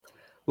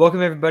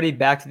Welcome, everybody,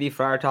 back to the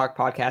Friar Talk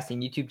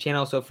podcasting YouTube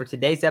channel. So for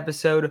today's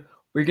episode,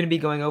 we're going to be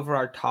going over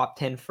our top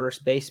 10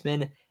 first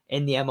basemen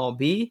in the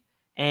MLB.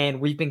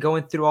 And we've been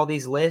going through all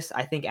these lists.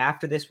 I think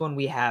after this one,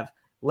 we have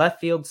left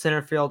field,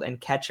 center field,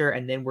 and catcher.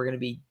 And then we're going to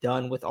be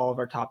done with all of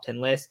our top 10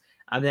 lists.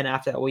 And then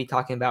after that, we'll be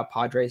talking about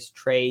Padres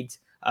trades,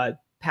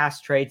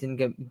 past trades, and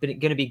going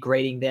to be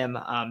grading them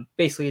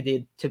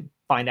basically to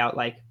find out,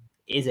 like,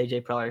 is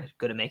AJ Preller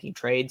good at making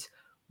trades?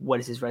 What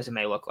does his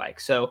resume look like?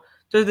 So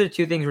those are the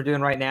two things we're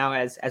doing right now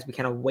as we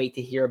kind of wait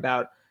to hear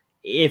about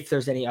if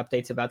there's any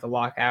updates about the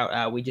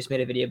lockout. We just made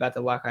a video about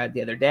the lockout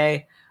the other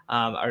day,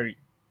 or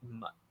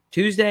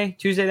Tuesday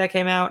that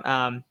came out.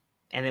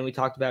 And then we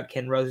talked about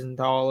Ken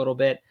Rosenthal a little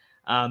bit.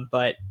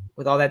 But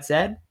with all that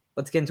said,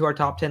 let's get into our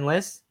top 10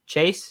 list.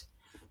 Chase,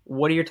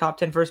 what are your top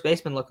 10 first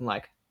basemen looking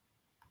like?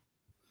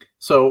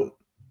 So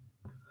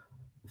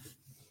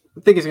I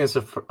think it's going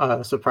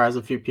to surprise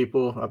a few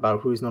people about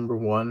who's number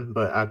one,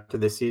 but after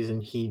this season,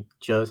 he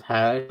just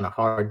had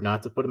hard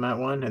not to put him at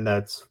one, and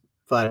that's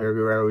Vladimir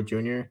Guerrero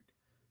Jr.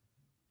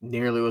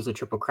 Nearly was a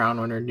Triple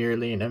Crown winner,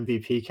 nearly an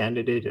MVP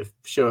candidate if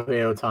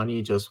Shohei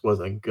Ohtani just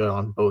wasn't good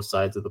on both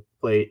sides of the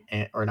plate,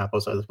 or not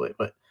both sides of the plate,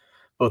 but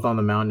both on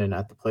the mound and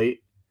at the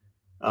plate.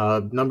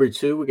 Number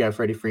two, we got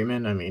Freddie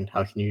Freeman. I mean,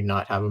 how can you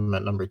not have him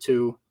at number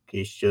two?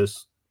 He's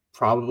just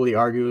probably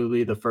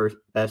arguably the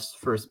best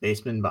first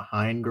baseman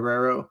behind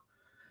Guerrero.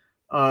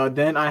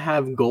 Then I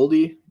have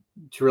Goldie.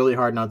 It's really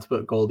hard not to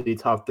put Goldie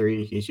top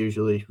three. He's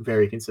usually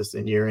very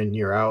consistent year in,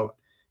 year out.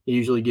 He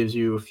usually gives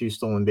you a few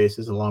stolen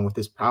bases along with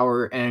his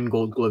power and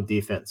Gold Glove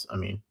defense. I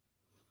mean,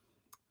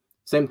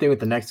 same thing with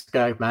the next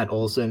guy, Matt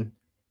Olson.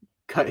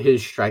 Cut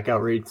his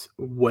strikeout rates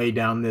way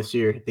down this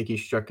year. I think he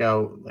struck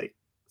out like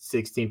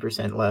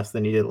 16% less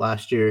than he did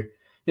last year.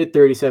 Hit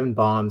 37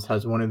 bombs,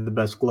 has one of the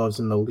best gloves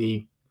in the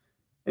league.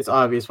 It's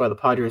obvious why the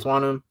Padres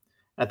want him.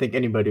 I think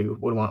anybody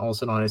would want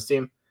Olson on his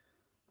team.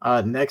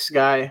 Next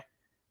guy,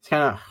 it's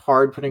kind of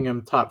hard putting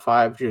him top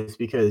five just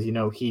because,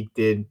 he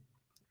did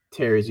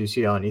tear his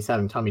UCL and he's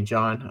having Tommy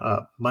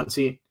John.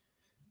 Muncy,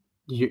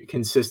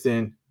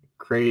 consistent,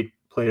 great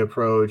plate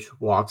approach,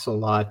 walks a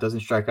lot, doesn't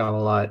strike out a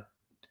lot,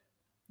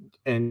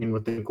 and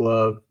with the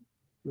glove,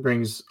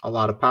 brings a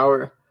lot of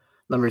power.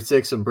 Number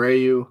 6,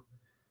 Abreu.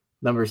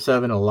 Number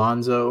 7,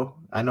 Alonso.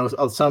 I know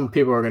some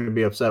people are going to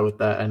be upset with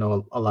that. I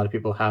know a lot of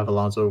people have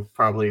Alonso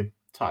probably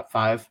top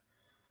 5.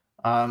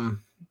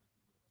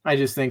 I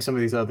just think some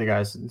of these other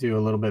guys do a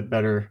little bit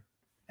better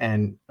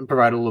and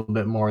provide a little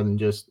bit more than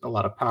just a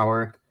lot of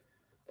power.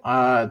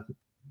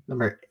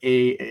 Number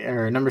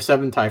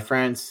 7, Ty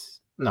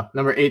France. No,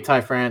 number 8,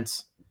 Ty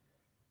France.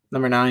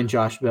 Number 9,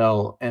 Josh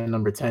Bell. And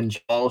number 10,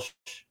 Walsh.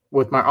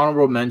 With my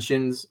honorable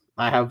mentions,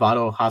 I have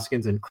Votto,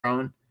 Hoskins, and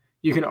Cron.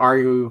 You can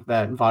argue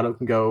that Votto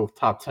can go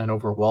top 10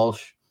 over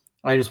Walsh.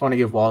 I just want to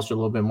give Walsh a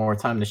little bit more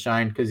time to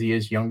shine because he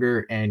is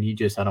younger and he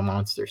just had a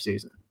monster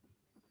season.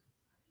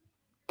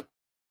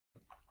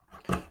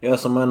 Yeah,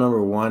 so my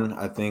number one,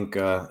 I think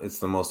it's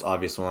the most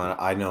obvious one.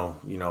 I know,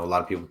 a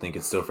lot of people think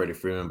it's still Freddie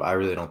Freeman, but I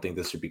really don't think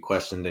this should be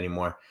questioned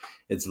anymore.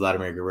 It's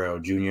Vladimir Guerrero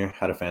Jr.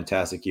 Had a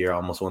fantastic year,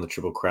 almost won the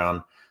Triple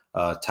Crown,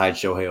 tied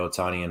Shohei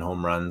Ohtani in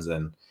home runs,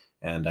 and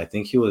I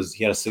think he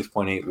had a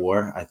 6.8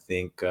 WAR. I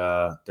think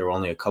there were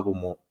only a couple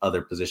more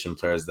other position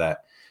players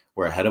that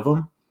were ahead of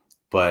him,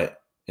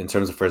 but in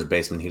terms of first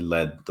baseman, he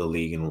led the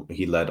league and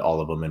he led all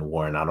of them in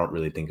WAR, and I don't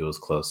really think it was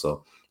close.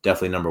 So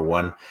definitely number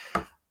one.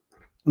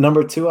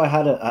 Number 2, I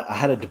had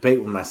a debate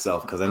with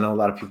myself because I know a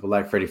lot of people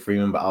like Freddie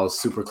Freeman, but I was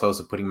super close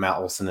to putting Matt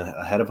Olson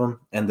ahead of him.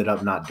 Ended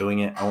up not doing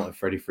it. I went with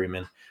Freddie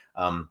Freeman,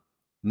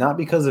 not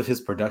because of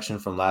his production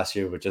from last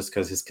year, but just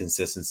because his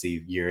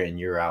consistency year in,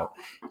 year out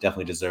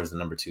definitely deserves the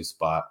number 2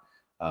 spot.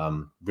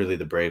 Really,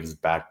 the Braves'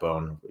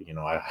 backbone.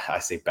 I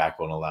say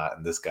backbone a lot,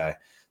 and this guy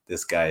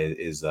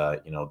is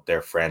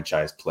their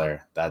franchise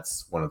player.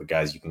 That's one of the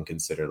guys you can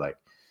consider. Like,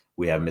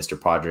 we have Mr.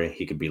 Padre.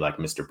 He could be like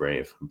Mr.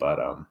 Brave,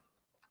 but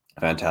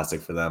fantastic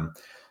for them.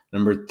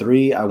 Number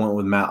 3, I went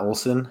with Matt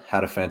Olson.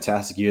 Had a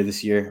fantastic year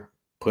this year.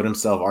 Put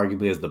himself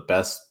arguably as the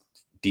best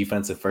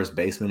defensive first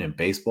baseman in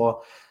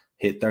baseball.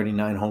 Hit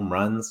 39 home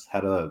runs.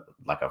 Had a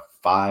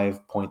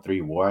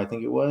 5.3 WAR, I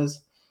think it was.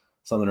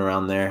 Something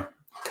around there.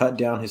 Cut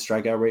down his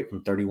strikeout rate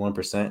from 31%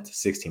 to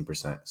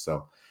 16%.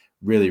 So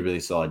really, really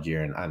solid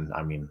year. And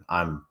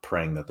I'm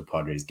praying that the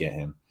Padres get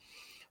him.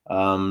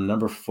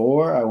 Number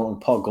 4, I went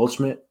with Paul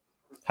Goldschmidt.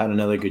 Had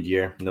another good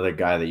year, another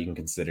guy that you can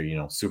consider,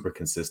 super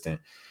consistent.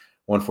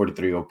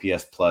 143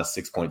 OPS plus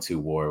 6.2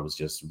 WAR was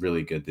just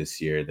really good this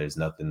year. There's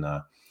nothing,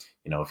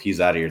 if he's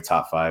out of your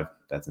top 5,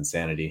 that's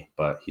insanity.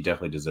 But he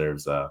definitely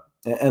deserves.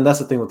 And that's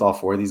the thing with all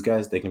 4 of these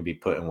guys; they can be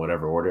put in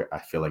whatever order. I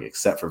feel like,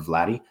 except for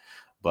Vladdy.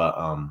 But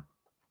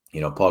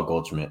Paul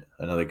Goldschmidt,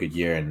 another good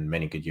year and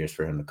many good years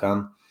for him to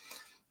come.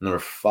 Number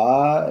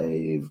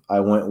 5, I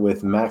went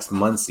with Max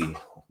Muncy.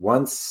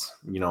 Once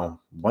in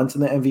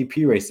the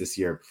MVP race this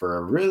year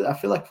I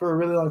feel like for a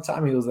really long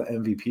time, he was the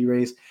MVP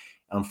race.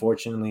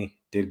 Unfortunately,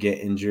 did get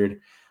injured.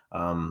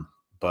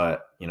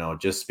 But,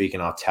 just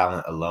speaking off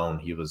talent alone,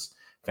 he was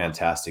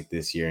fantastic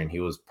this year. And he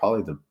was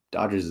probably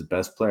Dodgers'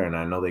 best player. And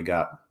I know they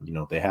got,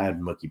 they had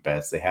Mookie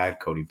Betts, they had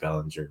Cody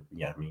Bellinger.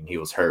 Yeah, I mean, he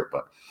was hurt,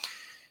 but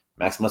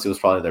Max Muncy was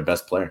probably their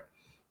best player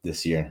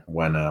this year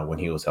when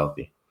he was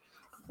healthy.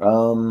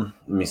 Let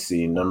me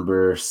see.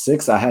 Number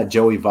 6, I had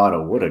Joey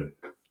Votto.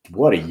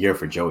 What a year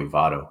for Joey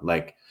Votto.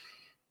 Like,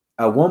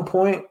 at one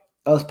point,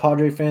 us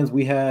Padre fans,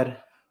 we had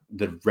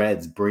the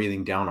Reds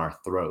breathing down our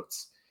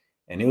throats.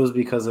 And it was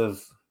because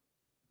of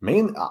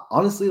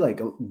honestly,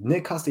 like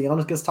Nick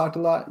Castellanos gets talked a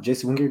lot.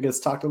 JC Winger gets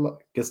talked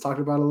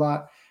about a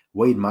lot.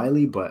 Wade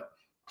Miley, but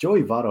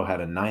Joey Votto had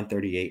a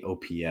 938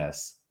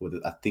 OPS with,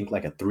 I think,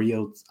 like a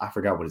 3.0. I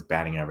forgot what his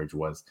batting average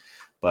was,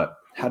 but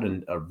had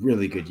a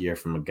really good year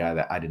from a guy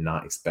that I did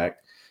not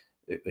expect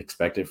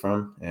it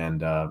from.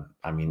 And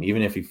I mean,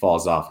 even if he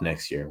falls off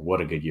next year,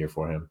 what a good year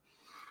for him.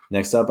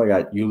 Next up, I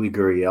got Yuli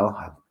Gurriel.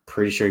 I'm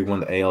pretty sure he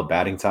won the AL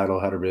batting title,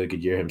 had a really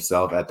good year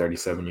himself at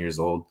 37 years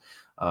old.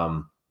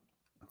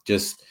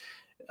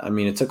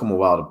 It took him a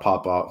while to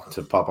pop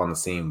on the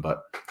scene,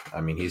 but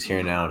I mean, he's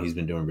here now and he's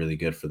been doing really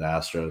good for the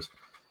Astros.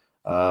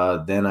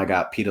 Then I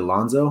got Pete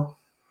Alonso.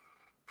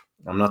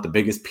 I'm not the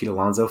biggest Pete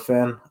Alonso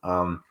fan.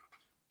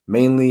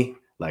 Mainly,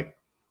 like,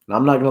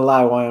 I'm not gonna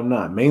lie why I'm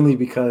not. Mainly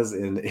because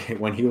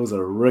when he was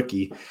a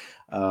rookie,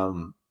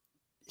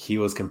 he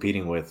was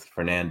competing with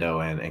Fernando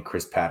and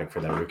Chris Paddock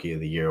for that Rookie of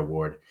the Year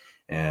award.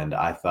 And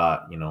I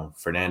thought,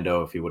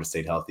 Fernando, if he would have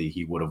stayed healthy,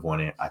 he would have won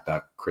it. I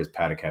thought Chris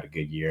Paddock had a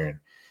good year,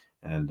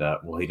 and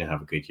he didn't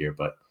have a good year,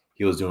 but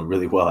he was doing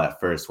really well at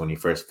first when he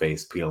first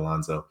faced Pete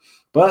Alonso.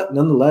 But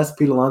nonetheless,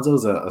 Pete Alonso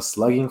is a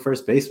slugging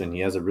first baseman.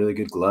 He has a really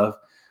good glove.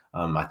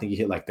 I think he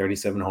hit like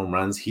 37 home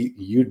runs.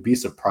 You'd be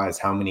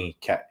surprised how many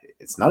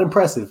it's not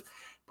impressive,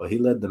 but he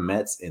led the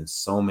Mets in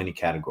so many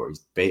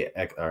categories.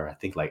 I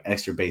think like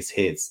extra base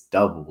hits,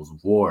 doubles,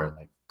 WAR,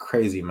 like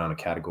crazy amount of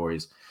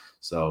categories.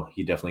 So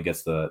he definitely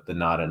gets the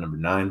nod at number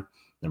 9.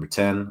 Number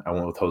 10, I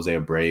went with Jose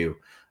Abreu.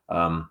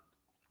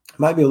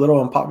 Might be a little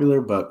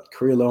unpopular, but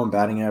career low in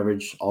batting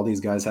average. All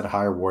these guys had a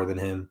higher WAR than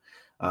him.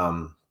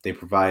 They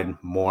provide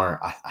more.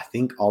 I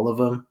think all of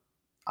them.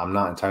 I'm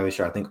not entirely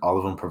sure. I think all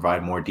of them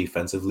provide more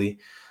defensively.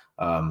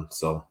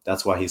 So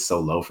that's why he's so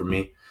low for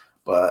me.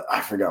 But I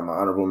forgot my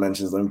honorable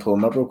mentions. Let me pull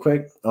them up real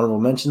quick. Honorable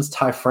mentions,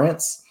 Ty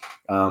France.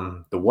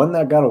 The one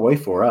that got away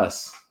for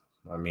us.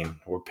 I mean,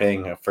 we're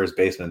paying a first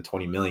baseman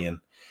 $20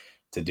 million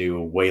to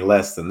do way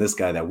less than this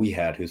guy that we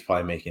had, who's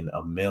probably making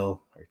 $1 million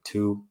or $2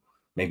 million,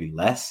 maybe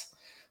less.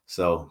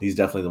 So he's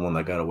definitely the one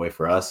that got away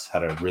for us.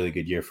 Had a really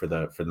good year for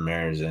the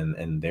Mariners,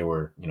 and they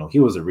were, he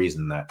was the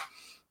reason that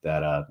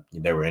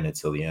they were in it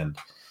till the end.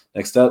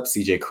 Next up,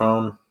 CJ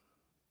Cron.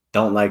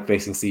 Don't like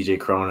facing CJ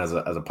Cron as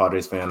a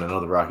Padres fan. I know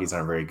the Rockies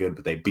aren't very good,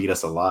 but they beat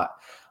us a lot.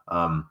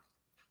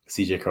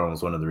 CJ Cron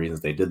was one of the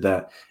reasons they did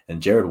that.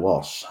 And Jared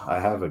Walsh. I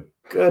have a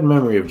good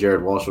memory of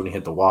Jared Walsh when he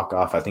hit the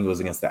walk-off. I think it was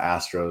against the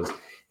Astros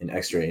in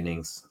extra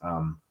innings.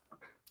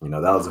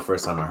 That was the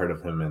first time I heard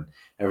of him. And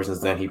ever since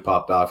then, he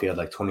popped off. He had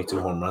like 22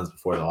 home runs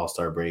before the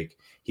All-Star break.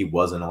 He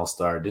was an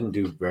All-Star. Didn't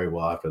do very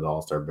well after the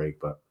All-Star break,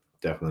 but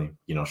definitely,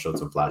 showed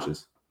some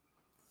flashes.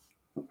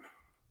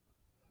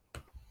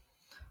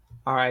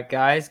 All right,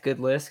 guys. Good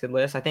list.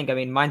 I think,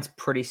 mine's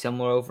pretty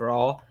similar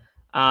overall.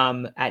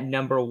 At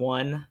number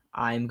 1,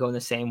 I'm going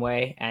the same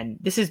way. And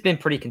this has been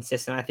pretty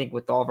consistent, I think,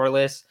 with all of our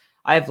lists.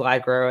 I have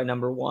Vlad Guerrero at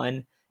number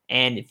 1.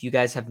 And if you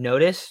guys have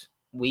noticed,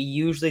 we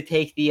usually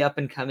take the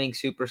up-and-coming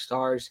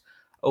superstars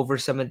over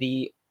some of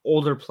the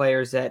older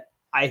players that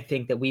I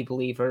think that we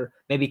believe are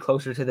maybe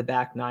closer to the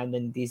back 9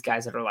 than these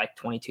guys that are like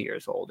 22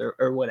 years old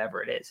or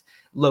whatever it is.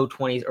 Low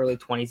 20s, early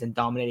 20s, and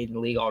dominating the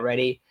league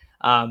already.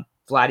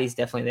 Vladdy's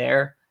definitely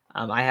there.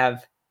 I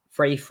have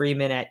Freddie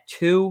Freeman at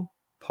 2,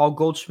 Paul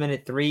Goldschmidt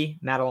at 3,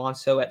 Matt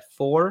Alonso at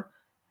 4.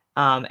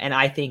 And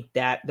I think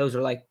that those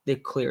are like the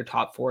clear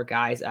top 4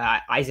 guys.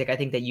 Isaac, I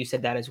think that you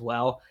said that as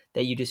well,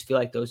 that you just feel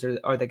like those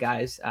are the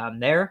guys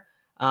there.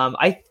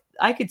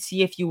 I could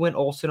see if you went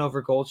Olsen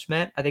over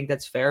Goldschmidt. I think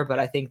that's fair, but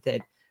I think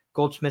that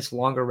Goldschmidt's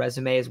longer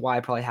resume is why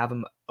I probably have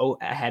him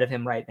ahead of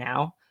him right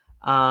now.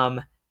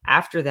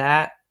 After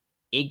that,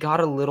 it got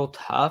a little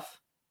tough.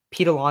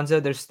 Pete Alonso,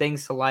 there's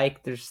things to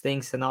like, there's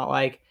things to not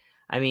like.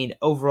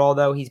 Overall,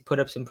 though, he's put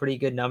up some pretty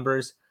good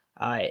numbers.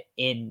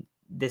 In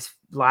this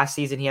last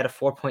season, he had a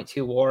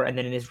 4.2 WAR, and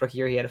then in his rookie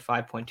year, he had a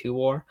 5.2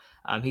 WAR.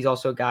 He's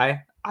also a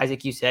guy,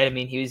 Isaac, you said,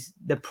 he was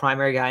the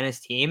primary guy in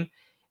his team.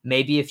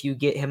 Maybe if you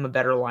get him a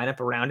better lineup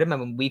around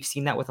him, we've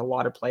seen that with a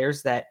lot of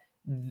players, that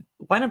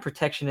lineup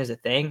protection is a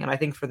thing. And I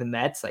think for the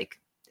Mets,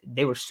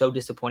 they were so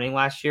disappointing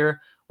last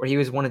year, where he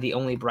was one of the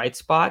only bright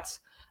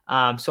spots.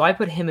 So I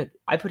put him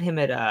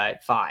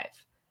at 5.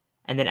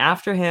 And then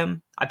after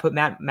him, I put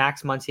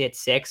Max Muncy at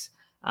 6.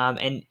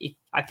 And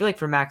I feel like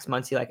for Max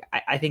Muncy,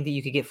 I think that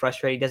you could get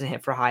frustrated. He doesn't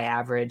hit for high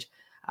average.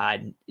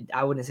 I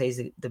wouldn't say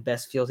he's the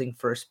best fielding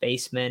first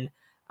baseman.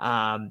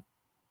 But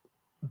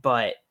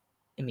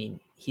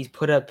he's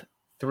put up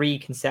 3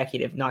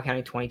 consecutive, not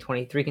counting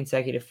 2020, 3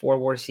 consecutive 4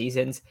 WAR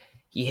seasons.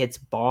 He hits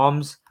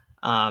bombs.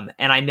 And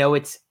I know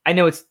it's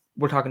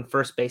we're talking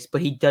first base,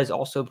 but he does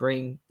also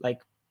bring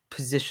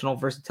positional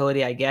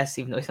versatility, I guess,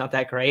 even though he's not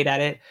that great at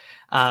it.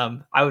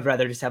 I would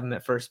rather just have him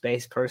at first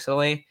base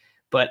personally.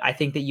 But I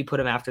think that you put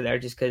him after there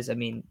just because, I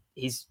mean,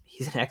 he's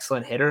an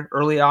excellent hitter.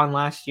 Early on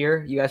last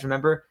year, you guys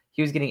remember,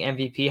 he was getting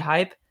MVP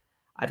hype.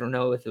 I don't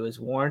know if it was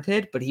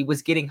warranted, but he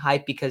was getting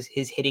hype because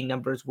his hitting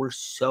numbers were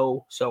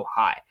so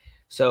high.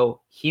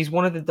 So he's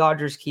one of the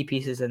Dodgers' key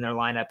pieces in their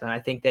lineup, and I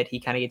think that he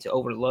kind of gets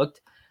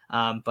overlooked.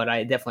 But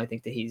I definitely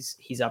think that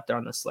he's up there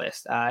on this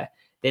list.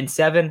 Then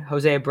 7,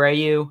 Jose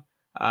Abreu.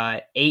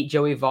 8,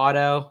 Joey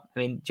Votto. I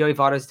mean, Joey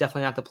Votto is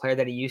definitely not the player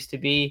that he used to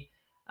be,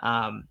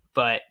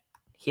 but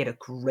he had a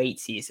great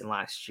season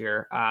last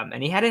year.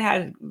 And he hadn't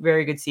had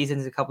very good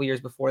seasons a couple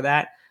years before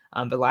that.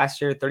 But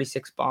last year,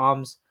 36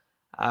 bombs.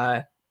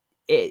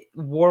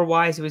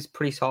 War-wise, it was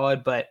pretty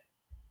solid, but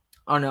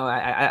I don't know.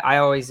 I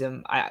always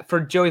am. For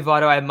Joey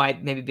Votto, I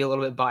might maybe be a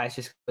little bit biased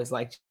just because,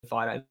 like,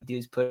 Votto,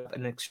 dude's put up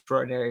an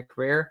extraordinary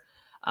career.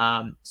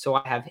 So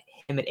I have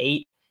him at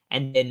 8.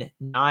 And then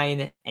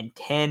 9 and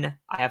 10,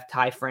 I have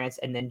Ty France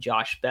and then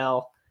Josh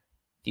Bell.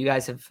 If you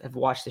guys have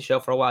watched the show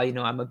for a while, you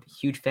know I'm a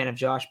huge fan of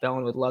Josh Bell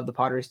and would love the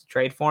Padres to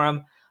trade for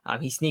him.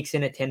 He sneaks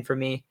in at 10 for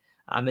me.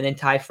 And then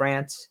Ty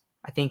France,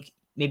 I think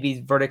maybe his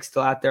verdict's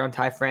still out there on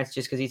Ty France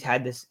just because he's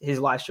had his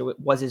last year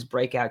was his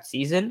breakout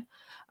season.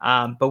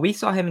 But we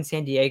saw him in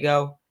San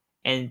Diego,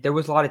 and there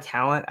was a lot of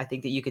talent. I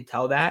think that you could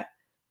tell that.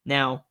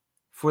 Now,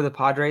 for the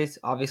Padres,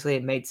 obviously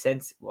it made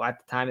sense. Well, at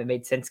the time, it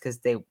made sense because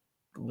they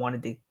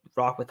wanted to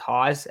rock with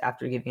Haas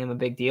after giving him a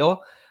big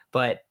deal,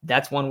 but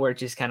that's one where it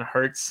just kind of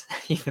hurts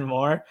even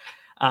more.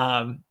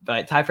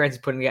 But Ty France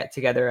is putting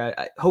together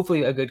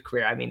hopefully a good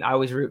career. I mean, I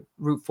always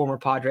root former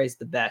Padres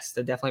the best,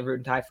 so definitely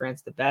rooting Ty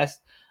France the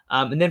best.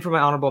 And then for my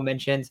honorable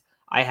mentions,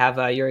 I have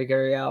Yuri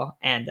Gurriel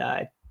and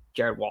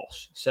Jared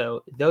Walsh.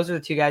 So those are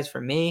the 2 guys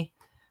for me.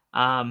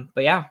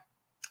 But yeah,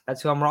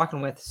 that's who I'm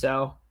rocking with.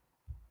 So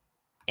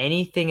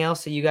anything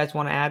else that you guys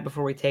want to add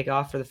before we take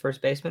off for the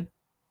first baseman?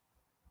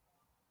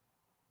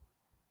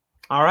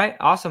 All right,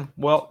 awesome.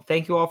 Well,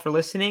 thank you all for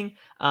listening.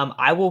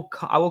 I will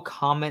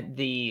comment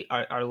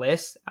our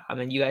list,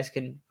 and you guys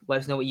can let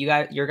us know what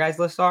your guys'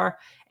 lists are,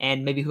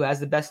 and maybe who has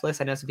the best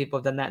list. I know some people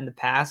have done that in the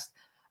past,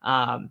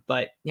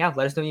 but yeah,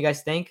 let us know what you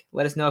guys think.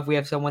 Let us know if we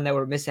have someone that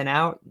we're missing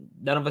out.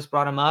 None of us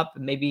brought him up.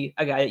 Maybe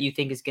a guy that you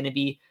think is going to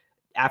be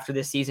after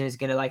this season is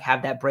going to like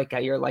have that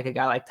breakout year, like a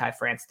guy like Ty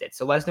France did.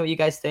 So let us know what you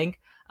guys think,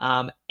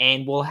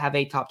 and we'll have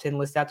a top 10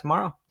 list out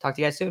tomorrow. Talk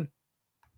to you guys soon.